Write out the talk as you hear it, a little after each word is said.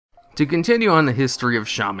To continue on the history of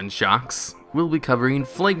Shaman shocks, we'll be covering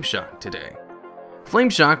Flame Shock today. Flame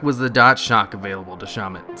Shock was the dot shock available to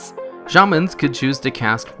Shamans. Shamans could choose to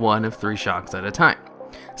cast one of 3 shocks at a time,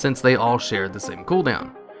 since they all shared the same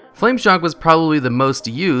cooldown. Flame Shock was probably the most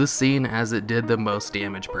used, seeing as it did the most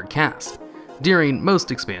damage per cast, during most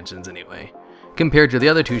expansions anyway, compared to the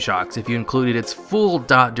other 2 shocks if you included its full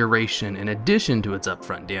dot duration in addition to its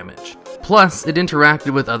upfront damage. Plus, it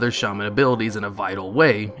interacted with other Shaman abilities in a vital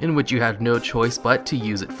way, in which you had no choice but to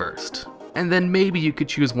use it first, and then maybe you could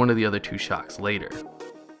choose one of the other 2 shocks later.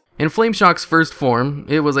 In Flame Shock's first form,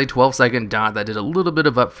 it was a 12-second dot that did a little bit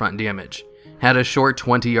of upfront damage, had a short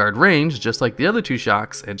 20-yard range just like the other 2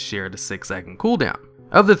 shocks, and shared a 6-second cooldown.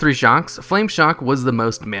 Of the 3 shocks, Flame Shock was the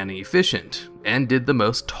most mana efficient, and did the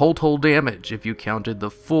most total damage if you counted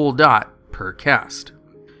the full dot per cast.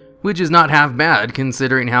 Which is not half bad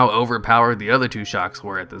considering how overpowered the other 2 shocks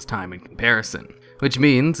were at this time in comparison, which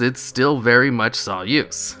means it still very much saw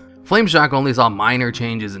use. Flame Shock only saw minor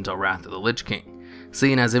changes until Wrath of the Lich King,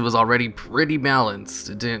 seeing as it was already pretty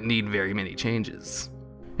balanced, it didn't need very many changes.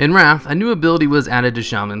 In Wrath, a new ability was added to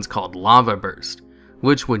Shamans called Lava Burst,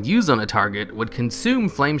 which when used on a target would consume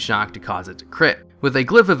Flame Shock to cause it to crit, with a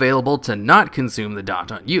glyph available to not consume the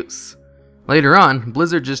dot on use. Later on,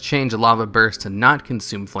 Blizzard just changed Lava Burst to not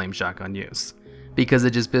consume Flame Shock on use, because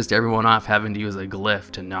it just pissed everyone off having to use a glyph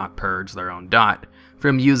to not purge their own dot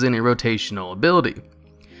from using a rotational ability,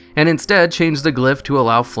 and instead changed the glyph to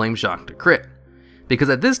allow Flame Shock to crit. Because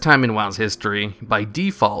at this time in WoW's history, by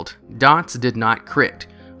default, dots did not crit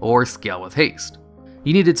or scale with haste.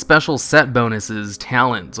 You needed special set bonuses,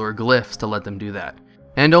 talents, or glyphs to let them do that,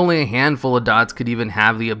 and only a handful of dots could even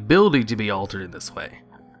have the ability to be altered in this way.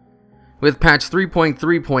 With patch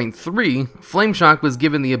 3.3.3, Flame Shock was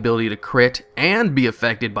given the ability to crit and be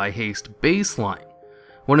affected by haste baseline,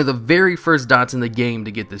 one of the very first dots in the game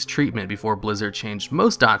to get this treatment before Blizzard changed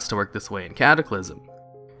most dots to work this way in Cataclysm.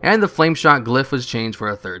 And the Flame Shock glyph was changed for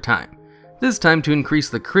a 3rd time, this time to increase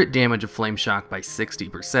the crit damage of Flame Shock by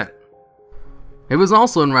 60%. It was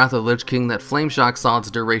also in Wrath of the Lich King that Flame Shock saw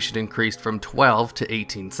its duration increased from 12 to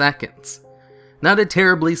 18 seconds. Not a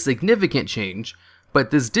terribly significant change,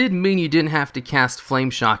 but this did mean you didn't have to cast Flame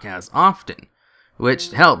Shock as often,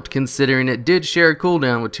 which helped considering it did share a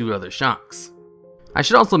cooldown with 2 other shocks. I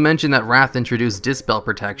should also mention that Wrath introduced Dispel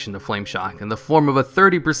Protection to Flame Shock in the form of a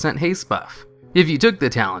 30% haste buff, if you took the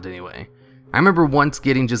talent anyway. I remember once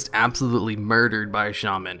getting just absolutely murdered by a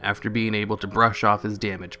shaman after being able to brush off his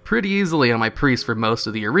damage pretty easily on my priest for most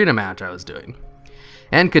of the arena match I was doing,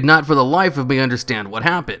 and could not for the life of me understand what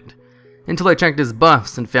happened, until I checked his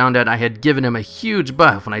buffs and found out I had given him a huge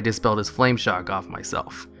buff when I dispelled his Flame Shock off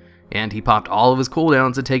myself, and he popped all of his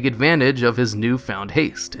cooldowns to take advantage of his newfound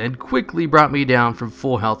haste, and quickly brought me down from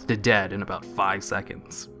full health to dead in about 5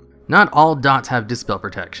 seconds. Not all dots have Dispel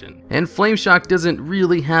Protection, and Flame Shock doesn't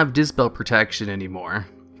really have Dispel Protection anymore,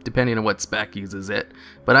 depending on what spec uses it,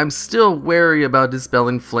 but I'm still wary about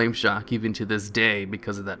dispelling Flame Shock even to this day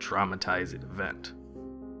because of that traumatizing event.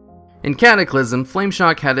 In Cataclysm, Flame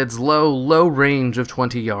Shock had its low range of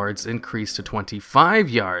 20 yards increased to 25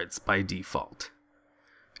 yards by default.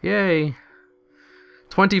 Yay!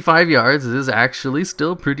 25 yards is actually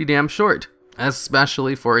still pretty damn short,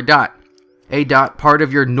 especially for a dot. A dot part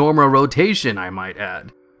of your normal rotation, I might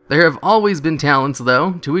add. There have always been talents,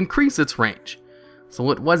 though, to increase its range,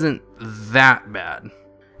 so it wasn't that bad.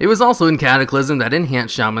 It was also in Cataclysm that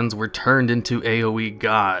Enhanced Shamans were turned into AoE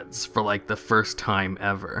gods for like the first time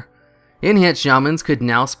ever. Enhanced Shamans could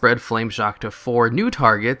now spread Flame Shock to 4 new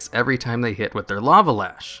targets every time they hit with their Lava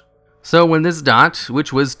Lash. So when this dot,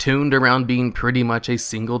 which was tuned around being pretty much a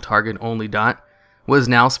single target only dot, was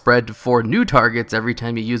now spread to 4 new targets every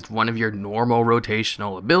time you used one of your normal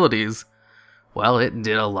rotational abilities, well, it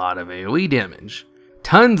did a lot of AoE damage.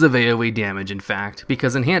 Tons of AoE damage, in fact,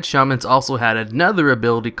 because Enhanced Shamans also had another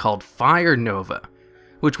ability called Fire Nova,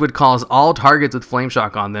 which would cause all targets with Flame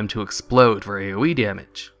Shock on them to explode for AoE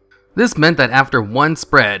damage. This meant that after one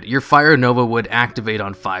spread, your Fire Nova would activate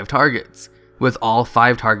on 5 targets, with all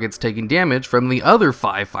 5 targets taking damage from the other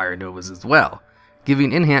 5 Fire Novas as well,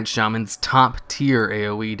 giving Enhanced Shamans top-tier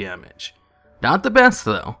AoE damage. Not the best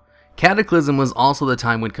though. Cataclysm was also the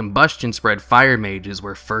time when Combustion spread Fire Mages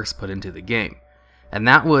were first put into the game, and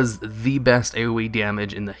that was the best AoE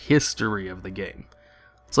damage in the history of the game.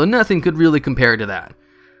 So nothing could really compare to that,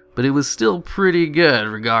 but it was still pretty good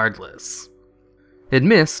regardless. In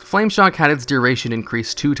Mist, Flame Shock had its duration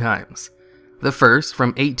increased 2 times. The first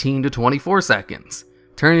from 18 to 24 seconds,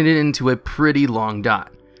 turning it into a pretty long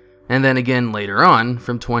dot, and then again later on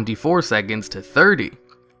from 24 seconds to 30,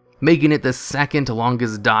 making it the second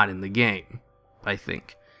longest dot in the game, I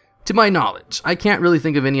think. To my knowledge, I can't really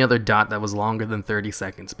think of any other dot that was longer than 30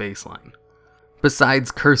 seconds baseline.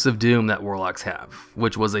 Besides Curse of Doom that Warlocks have,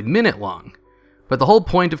 which was a minute long. But the whole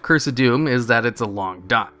point of Curse of Doom is that it's a long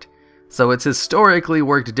dot, so it's historically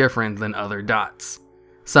worked different than other dots.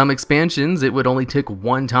 Some expansions it would only tick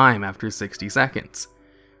one time after 60 seconds,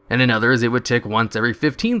 and in others it would tick once every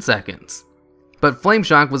 15 seconds. But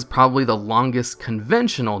Flameshock was probably the longest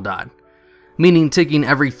conventional dot, meaning ticking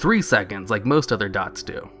every 3 seconds like most other dots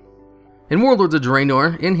do. In Warlords of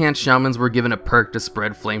Draenor, enhanced Shamans were given a perk to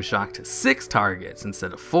spread Flameshock to 6 targets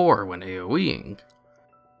instead of 4 when AoEing.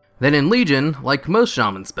 Then in Legion, like most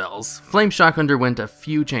Shaman spells, Flameshock underwent a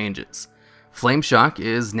few changes. Flameshock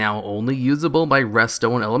is now only usable by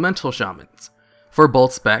Resto and Elemental Shamans. For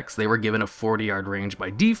both specs, they were given a 40-yard range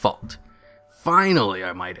by default. Finally,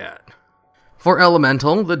 I might add. For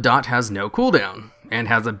Elemental, the dot has no cooldown, and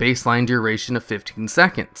has a baseline duration of 15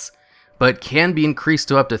 seconds, but can be increased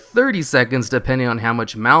to up to 30 seconds depending on how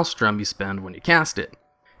much Maelstrom you spend when you cast it.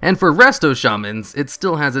 And for Resto Shamans, it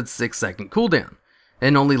still has its 6-second cooldown,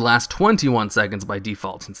 and only lasts 21 seconds by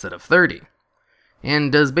default instead of 30.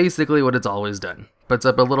 And does basically what it's always done, puts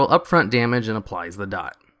up a little upfront damage and applies the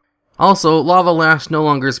dot. Also, Lava Lash no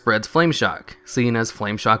longer spreads Flameshock, seeing as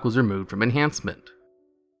Flameshock was removed from enhancement.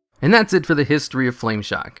 And that's it for the history of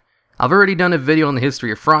Flameshock. I've already done a video on the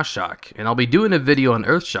history of Frostshock, and I'll be doing a video on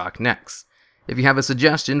Earthshock next. If you have a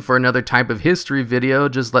suggestion for another type of history video,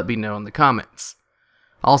 just let me know in the comments.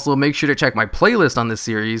 Also, make sure to check my playlist on this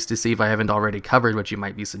series to see if I haven't already covered what you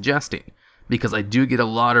might be suggesting, because I do get a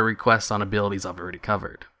lot of requests on abilities I've already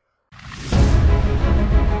covered.